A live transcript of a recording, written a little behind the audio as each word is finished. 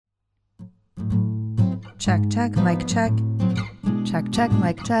Check, check, mic check. Check, check,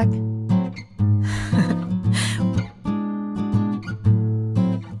 mic check.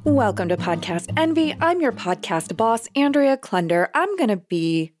 Welcome to Podcast Envy. I'm your podcast boss, Andrea Klunder. I'm going to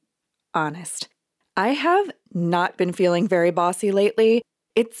be honest. I have not been feeling very bossy lately.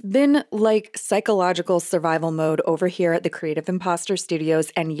 It's been like psychological survival mode over here at the Creative Imposter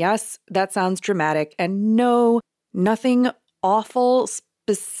Studios. And yes, that sounds dramatic. And no, nothing awful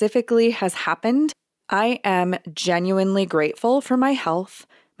specifically has happened. I am genuinely grateful for my health,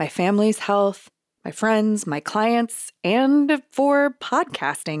 my family's health, my friends, my clients, and for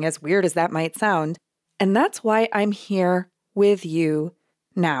podcasting, as weird as that might sound. And that's why I'm here with you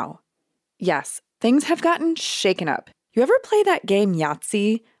now. Yes, things have gotten shaken up. You ever play that game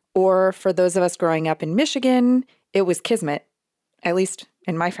Yahtzee? Or for those of us growing up in Michigan, it was Kismet, at least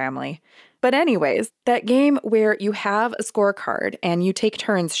in my family. But anyways, that game where you have a scorecard and you take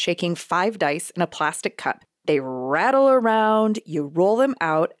turns shaking 5 dice in a plastic cup. They rattle around, you roll them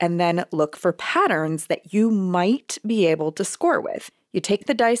out, and then look for patterns that you might be able to score with. You take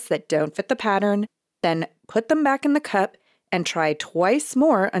the dice that don't fit the pattern, then put them back in the cup and try twice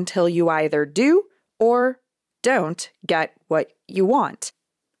more until you either do or don't get what you want.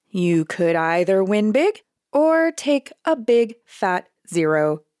 You could either win big or take a big fat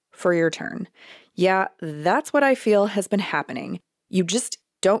zero for your turn. Yeah, that's what I feel has been happening. You just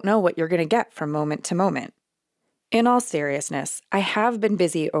don't know what you're going to get from moment to moment. In all seriousness, I have been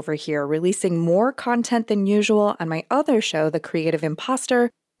busy over here releasing more content than usual on my other show, The Creative Imposter.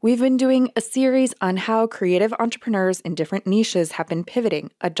 We've been doing a series on how creative entrepreneurs in different niches have been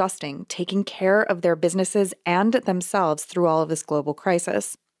pivoting, adjusting, taking care of their businesses and themselves through all of this global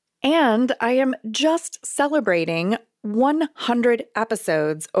crisis. And I am just celebrating 100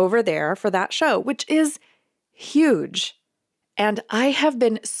 episodes over there for that show, which is huge. And I have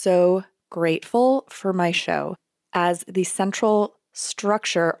been so grateful for my show as the central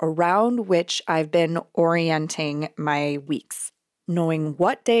structure around which I've been orienting my weeks. Knowing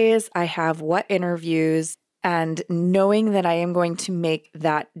what days I have what interviews and knowing that I am going to make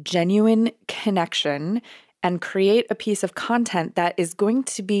that genuine connection and create a piece of content that is going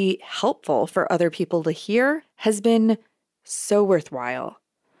to be helpful for other people to hear has been so worthwhile.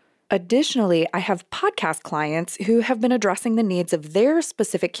 Additionally, I have podcast clients who have been addressing the needs of their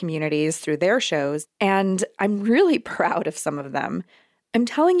specific communities through their shows, and I'm really proud of some of them. I'm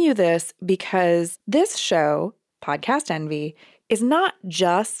telling you this because this show, Podcast Envy, is not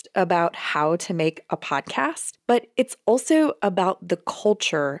just about how to make a podcast, but it's also about the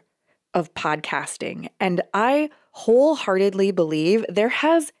culture of podcasting. And I wholeheartedly believe there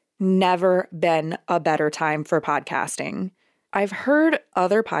has never been a better time for podcasting. I've heard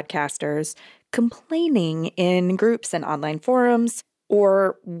other podcasters complaining in groups and online forums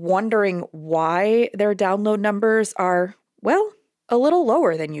or wondering why their download numbers are, well, a little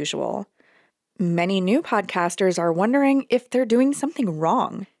lower than usual. Many new podcasters are wondering if they're doing something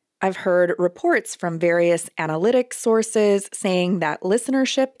wrong. I've heard reports from various analytics sources saying that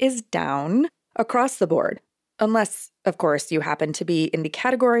listenership is down across the board, unless, of course, you happen to be in the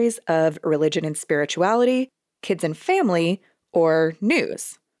categories of religion and spirituality, kids and family, or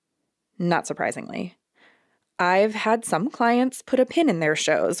news. Not surprisingly. I've had some clients put a pin in their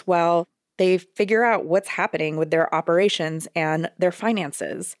shows while they figure out what's happening with their operations and their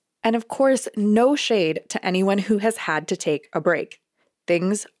finances. And of course, no shade to anyone who has had to take a break.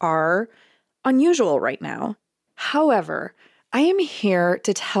 Things are unusual right now. However, I am here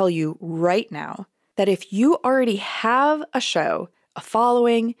to tell you right now that if you already have a show, a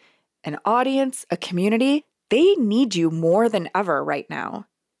following, an audience, a community, they need you more than ever right now.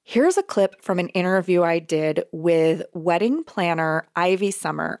 Here's a clip from an interview I did with wedding planner Ivy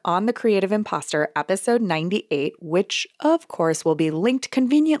Summer on The Creative Imposter, episode 98, which of course will be linked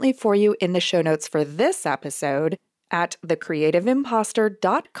conveniently for you in the show notes for this episode at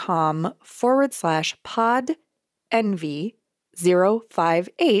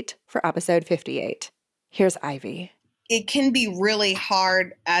thecreativeimposter.com/PodEnvy058 for episode 58. Here's Ivy. It can be really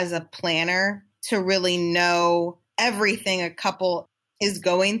hard as a planner to really know everything a couple is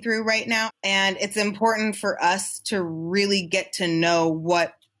going through right now. And it's important for us to really get to know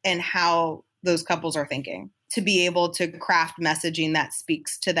what and how those couples are thinking, to be able to craft messaging that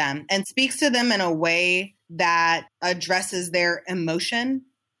speaks to them and speaks to them in a way that addresses their emotion.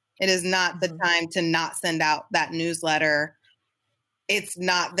 It is not the time to not send out that newsletter. It's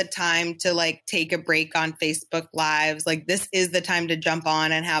not the time to take a break on Facebook Lives. This is the time to jump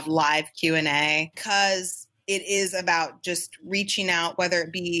on and have live Q&A, because it is about just reaching out, whether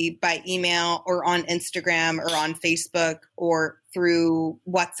it be by email or on Instagram or on Facebook or through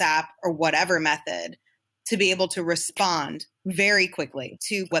WhatsApp or whatever method. to be able to respond very quickly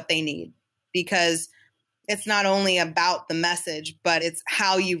to what they need, because it's not only about the message, but it's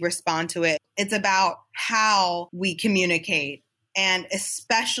how you respond to it. It's about how we communicate, and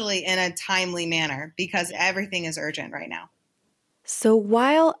especially in a timely manner, because everything is urgent right now. So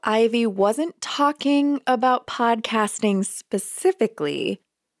while Ivy wasn't talking about podcasting specifically,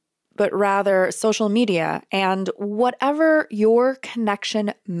 but rather social media and whatever your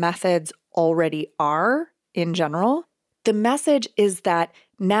connection methods already are in general, the message is that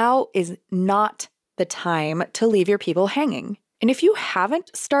now is not the time to leave your people hanging. And if you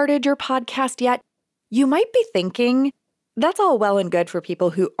haven't started your podcast yet, you might be thinking, that's all well and good for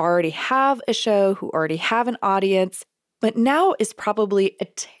people who already have a show, who already have an audience, but now is probably a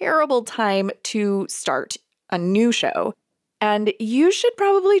terrible time to start a new show. And you should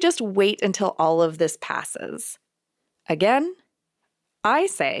probably just wait until all of this passes. Again, I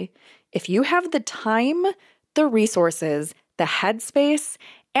say, if you have the time, the resources, the headspace,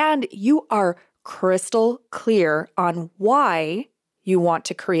 and you are crystal clear on why you want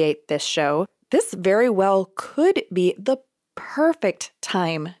to create this show, this very well could be the perfect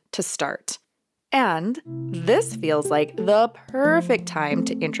time to start. And this feels like the perfect time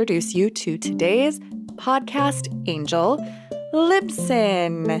to introduce you to today's podcast angel,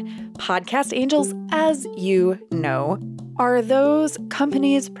 Libsyn. Podcast angels, as you know, are those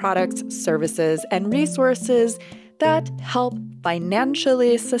companies, products, services, and resources that help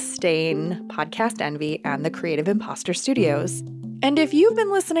financially sustain Podcast Envy and the Creative Imposter Studios. And if you've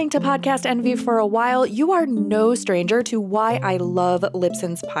been listening to Podcast Envy for a while, you are no stranger to why I love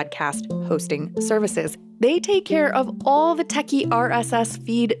Libsyn's podcast hosting services. They take care of all the techie RSS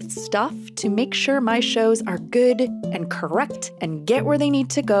feed stuff to make sure my shows are good and correct and get where they need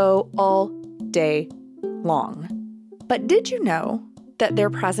to go all day long. But did you know that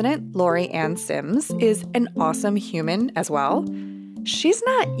their president, Lori Ann Sims, is an awesome human as well? She's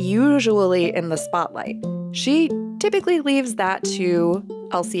not usually in the spotlight. She typically leaves that to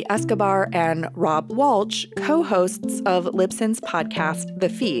Elsie Escobar and Rob Walsh, co-hosts of Libsyn's podcast, The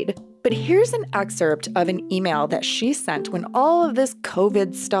Feed. But here's an excerpt of an email that she sent when all of this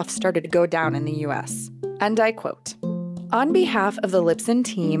COVID stuff started to go down in the US. And I quote, "On behalf of the Libsyn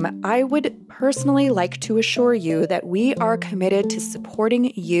team, I would personally like to assure you that we are committed to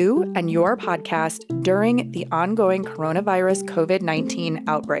supporting you and your podcast during the ongoing coronavirus COVID-19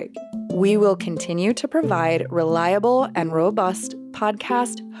 outbreak. We will continue to provide reliable and robust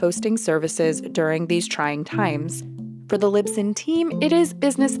podcast hosting services during these trying times. For the Libsyn team, it is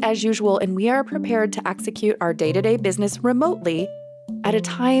business as usual, and we are prepared to execute our day-to-day business remotely at a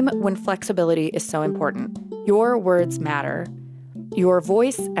time when flexibility is so important. Your words matter. Your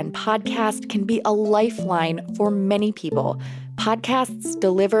voice and podcast can be a lifeline for many people. Podcasts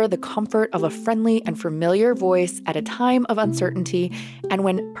deliver the comfort of a friendly and familiar voice at a time of uncertainty and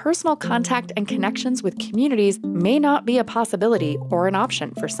when personal contact and connections with communities may not be a possibility or an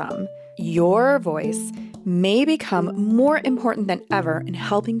option for some. Your voice may become more important than ever in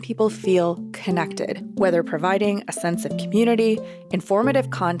helping people feel connected, whether providing a sense of community, informative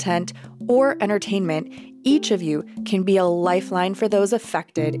content, or entertainment. Each of you can be a lifeline for those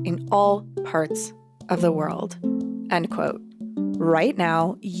affected in all parts of the world." End quote. Right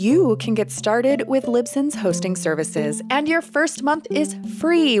now, you can get started with Libsyn's hosting services, and your first month is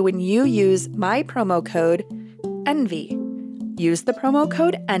free when you use my promo code ENVY. Use the promo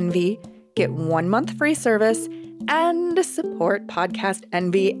code ENVY, get 1 month free service, and support Podcast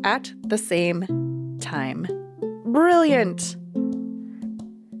Envy at the same time. Brilliant!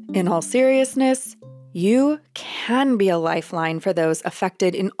 In all seriousness, you can be a lifeline for those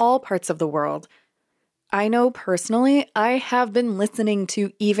affected in all parts of the world. I know personally, I have been listening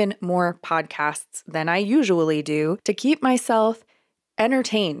to even more podcasts than I usually do to keep myself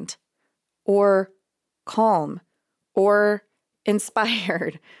entertained or calm or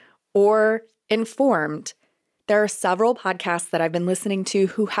inspired or informed. There are several podcasts that I've been listening to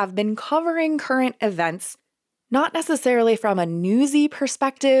who have been covering current events, not necessarily from a newsy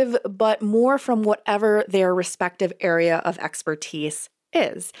perspective, but more from whatever their respective area of expertise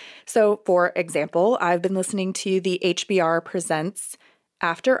is. So, for example, I've been listening to the HBR Presents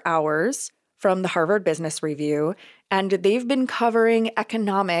After Hours from the Harvard Business Review, and they've been covering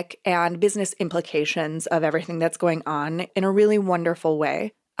economic and business implications of everything that's going on in a really wonderful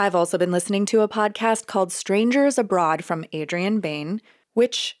way. I've also been listening to a podcast called Strangers Abroad from Adrian Bain,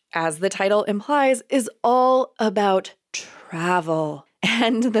 which, as the title implies, is all about travel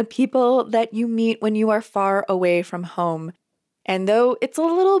and the people that you meet when you are far away from home. And though it's a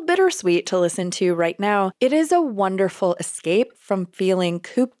little bittersweet to listen to right now, it is a wonderful escape from feeling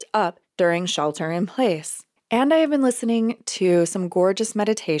cooped up during shelter in place. And I have been listening to some gorgeous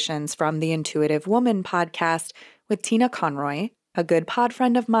meditations from the Intuitive Woman podcast with Tina Conroy, a good pod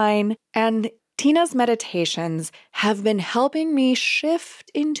friend of mine. And Tina's meditations have been helping me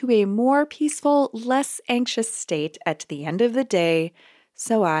shift into a more peaceful, less anxious state at the end of the day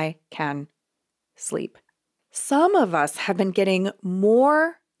so I can sleep. Some of us have been getting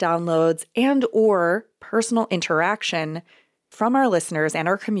more downloads and or personal interaction from our listeners and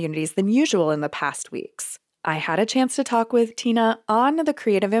our communities than usual in the past weeks. I had a chance to talk with Tina on The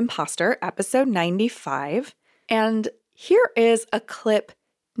Creative Imposter, episode 95, and here is a clip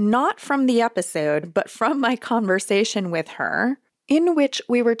not from the episode, but from my conversation with her, in which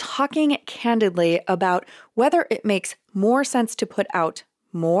we were talking candidly about whether it makes more sense to put out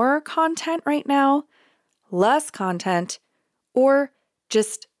more content right now, less content, or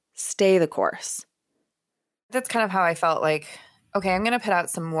just stay the course. That's kind of how I felt like, okay, I'm going to put out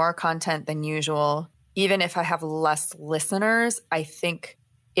some more content than usual. Even if I have less listeners, I think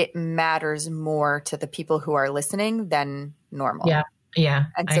it matters more to the people who are listening than normal. Yeah.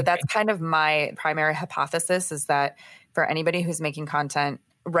 And so that's kind of my primary hypothesis, is that for anybody who's making content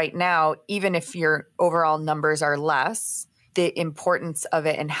right now, even if your overall numbers are less, the importance of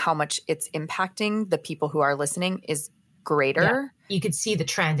it and how much it's impacting the people who are listening is greater. Yeah. You could see the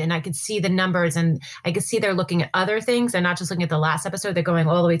trend, and I could see the numbers, and I could see they're looking at other things. They're not just looking at the last episode. They're going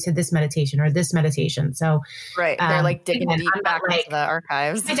all the way to this meditation or this meditation. So right. They're like digging deep back into the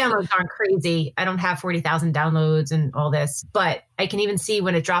archives. My downloads aren't crazy. I don't have 40,000 downloads and all this, but I can even see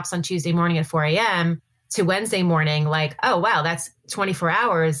when it drops on Tuesday morning at 4 a.m. to Wednesday morning, like, oh, wow, that's 24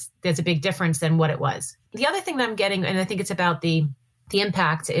 hours. There's a big difference than what it was. The other thing that I'm getting, and I think it's about the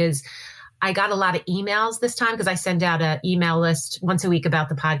impact, is I got a lot of emails this time because I send out an email list once a week about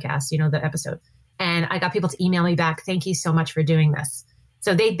the podcast, the episode. And I got people to email me back. Thank you so much for doing this.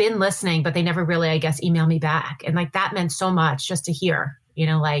 So they've been listening, but they never really, I guess, email me back. And like, that meant so much just to hear,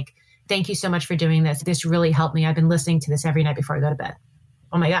 like, thank you so much for doing this. This really helped me. I've been listening to this every night before I go to bed.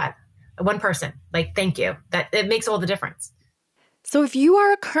 Oh my God. One person, like, thank you. That it makes all the difference. So if you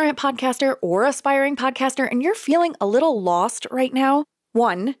are a current podcaster or aspiring podcaster and you're feeling a little lost right now,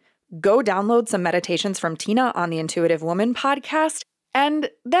 one, go download some meditations from Tina on the Intuitive Woman podcast, and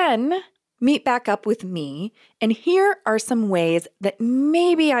then meet back up with me. And here are some ways that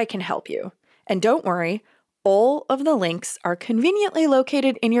maybe I can help you. And don't worry, all of the links are conveniently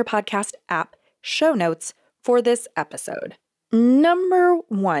located in your podcast app show notes for this episode. Number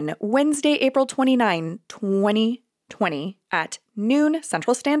 1, Wednesday, April 29, 2020 at noon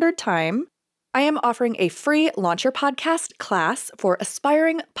Central Standard Time, I am offering a free Launch Your Podcast class for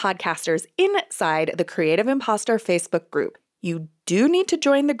aspiring podcasters inside the Creative Imposter Facebook group. You do need to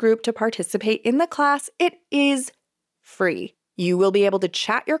join the group to participate in the class. It is free. You will be able to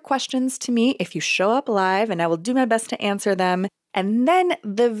chat your questions to me if you show up live, and I will do my best to answer them. And then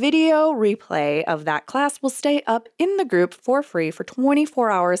the video replay of that class will stay up in the group for free for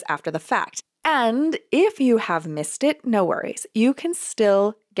 24 hours after the fact. And if you have missed it, no worries. You can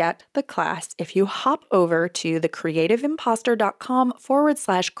still get the class if you hop over to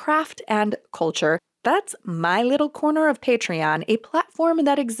thecreativeimposter.com/craft and culture. That's my little corner of Patreon, a platform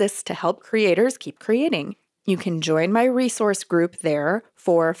that exists to help creators keep creating. You can join my resource group there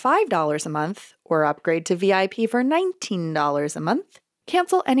for $5 a month or upgrade to VIP for $19 a month.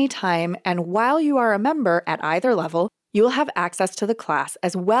 Cancel anytime, and while you are a member at either level, you will have access to the class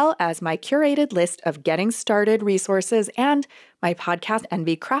as well as my curated list of getting started resources and my Podcast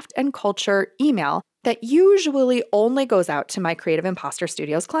Envy Craft and Culture email that usually only goes out to my Creative Imposter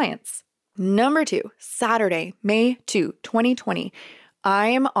Studios clients. Number 2, Saturday, May 2, 2020. I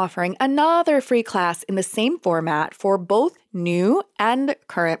am offering another free class in the same format for both new and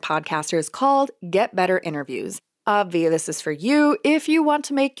current podcasters called Get Better Interviews. Obviously, this is for you if you want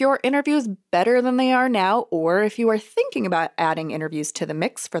to make your interviews better than they are now, or if you are thinking about adding interviews to the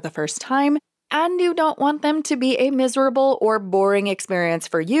mix for the first time, and you don't want them to be a miserable or boring experience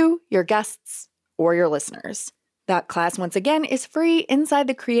for you, your guests, or your listeners. That class, once again, is free inside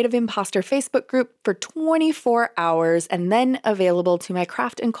the Creative Imposter Facebook group for 24 hours and then available to my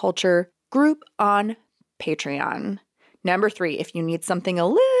Craft and Culture group on Patreon. Number 3, if you need something a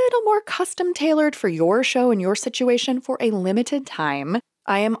little more custom tailored for your show and your situation for a limited time,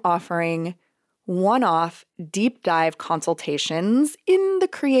 I am offering one-off deep dive consultations in the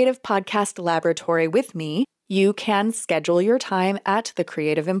Creative Podcast Laboratory with me. You can schedule your time at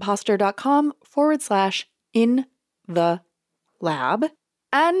thecreativeimposter.com/in-the-lab.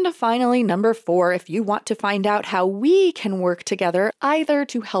 And finally, number 4, if you want to find out how we can work together either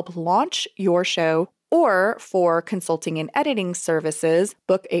to help launch your show Or for consulting and editing services,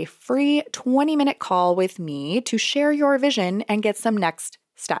 book a free 20-minute call with me to share your vision and get some next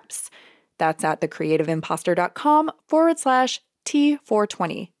steps. That's at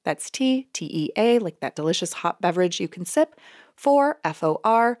thecreativeimpastor.com/T420. That's TEA, like that delicious hot beverage you can sip, FOR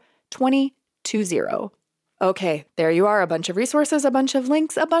 2020. Okay, there you are. A bunch of resources, a bunch of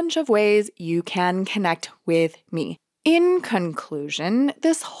links, a bunch of ways you can connect with me. In conclusion,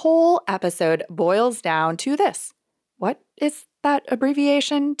 this whole episode boils down to this. What is that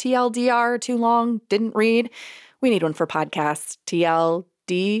abbreviation? TLDR, too long, didn't read? We need one for podcasts.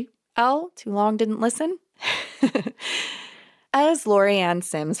 TLDL, too long, didn't listen? As Lori-Ann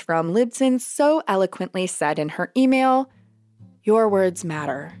Sims from Libsyn so eloquently said in her email, your words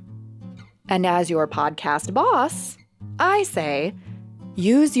matter. And as your podcast boss, I say,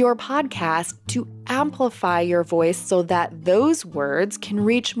 use your podcast to amplify your voice so that those words can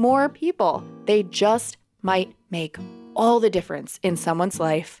reach more people. They just might make all the difference in someone's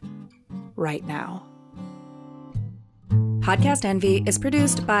life right now. Podcast Envy is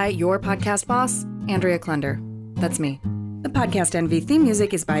produced by your podcast boss, Andrea Klunder. That's me. The Podcast Envy theme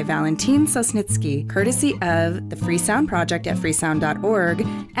music is by Valentin Sosnitsky, courtesy of the Free Sound Project at freesound.org,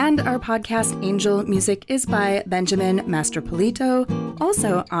 and our podcast Angel music is by Benjamin Mastropolito,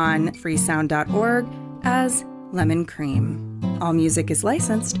 also on freesound.org as Lemon Cream. All music is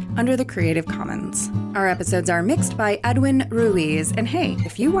licensed under the Creative Commons. Our episodes are mixed by Edwin Ruiz, and hey,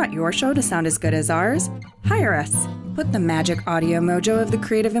 if you want your show to sound as good as ours, hire us. Put the magic audio mojo of the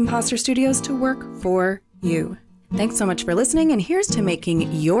Creative Imposter Studios to work for you. Thanks so much for listening, and here's to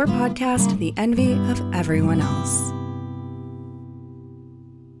making your podcast the envy of everyone else.